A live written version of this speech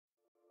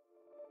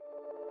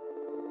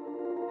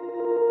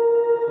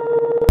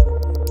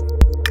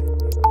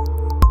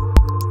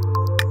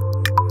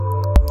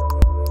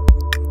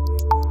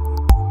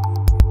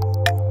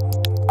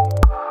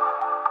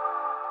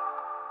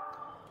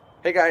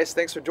Hey guys,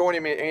 thanks for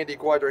joining me. Andy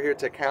Quadro here,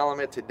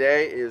 TECALEMIT.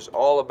 Today is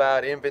all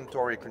about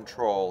inventory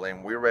control,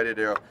 and we're ready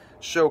to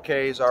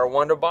showcase our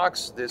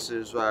Wonderbox. This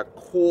is a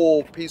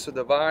cool piece of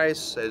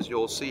device, as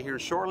you'll see here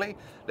shortly.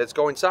 Let's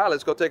go inside,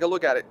 let's go take a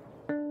look at it.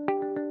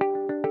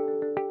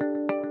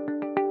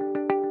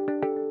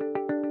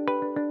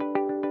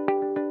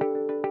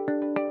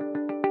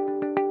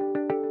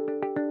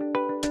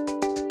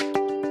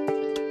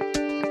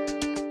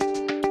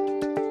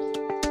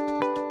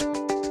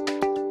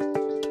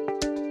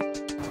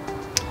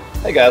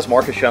 Hey guys,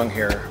 Marcus Young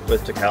here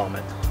with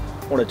TECALEMIT.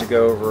 Wanted to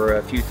go over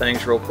a few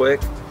things real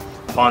quick.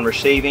 Upon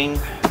receiving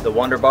the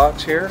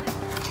Wonderbox here,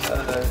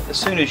 as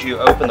soon as you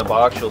open the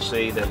box, you'll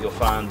see that you'll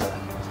find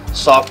the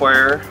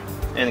software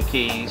and the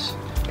keys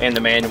and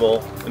the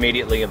manual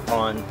immediately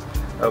upon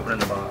opening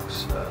the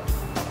box.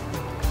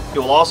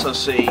 You'll also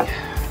see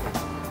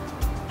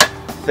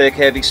thick,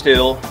 heavy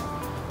steel,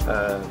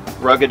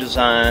 rugged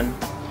design,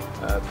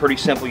 pretty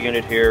simple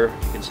unit here.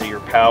 You can see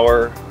your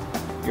power,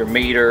 your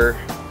meter,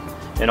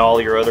 and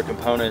all your other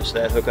components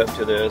that hook up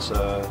to this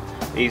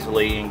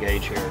easily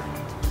engage here.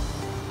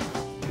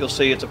 You'll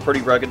see it's a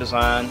pretty rugged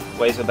design,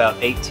 weighs about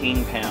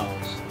 18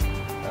 pounds.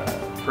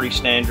 Pretty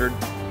standard,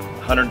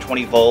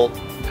 120 volt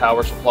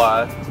power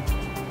supply.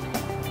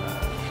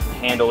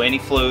 Handle any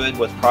fluid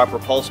with proper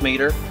pulse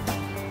meter.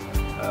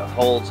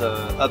 Holds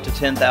up to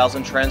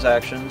 10,000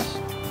 transactions,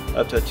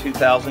 up to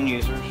 2,000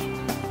 users.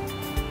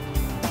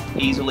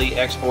 Easily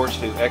exports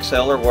to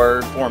Excel or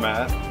Word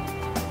format.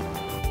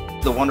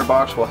 The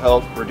Wonderbox will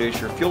help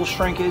reduce your fuel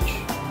shrinkage.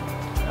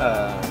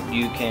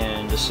 You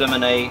can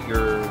disseminate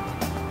your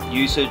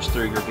usage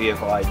through your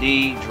vehicle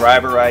ID,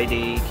 driver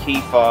ID,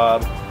 key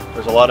fob.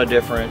 There's a lot of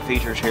different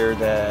features here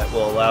that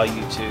will allow you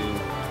to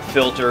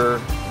filter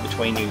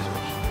between users.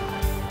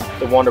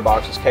 The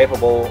Wonderbox is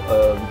capable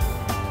of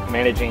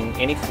managing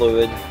any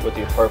fluid with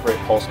the appropriate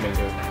pulse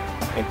meter,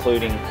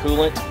 including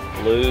coolant,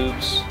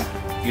 lubes,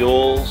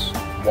 fuels,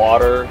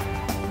 water,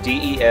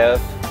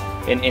 DEF,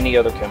 and any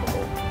other chemical.